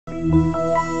You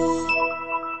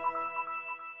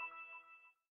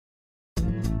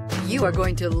are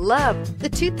going to love the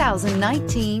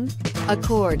 2019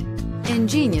 Accord.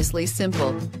 Ingeniously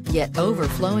simple, yet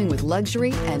overflowing with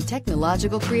luxury and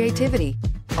technological creativity.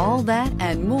 All that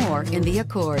and more in the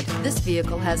Accord. This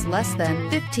vehicle has less than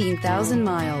 15,000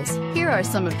 miles. Here are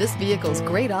some of this vehicle's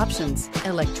great options: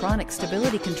 electronic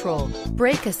stability control,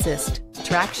 brake assist,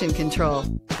 traction control,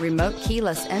 remote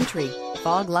keyless entry,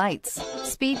 fog lights,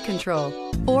 speed control,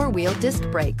 four-wheel disc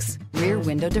brakes, rear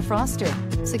window defroster,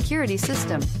 security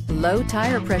system, low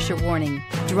tire pressure warning.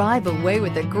 Drive away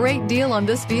with a great deal on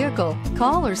this vehicle.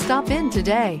 Call or stop in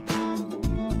today.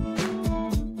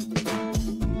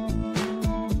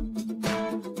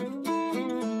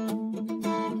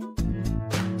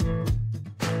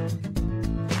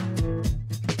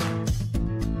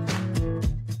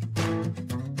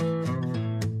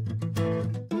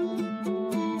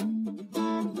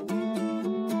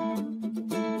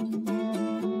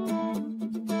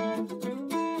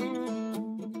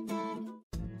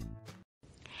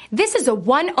 This is a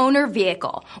one-owner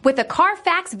vehicle with a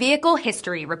CARFAX Vehicle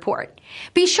History Report.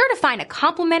 Be sure to find a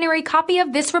complimentary copy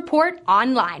of this report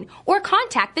online or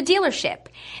contact the dealership.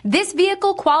 This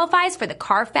vehicle qualifies for the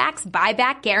CARFAX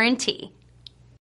Buyback Guarantee.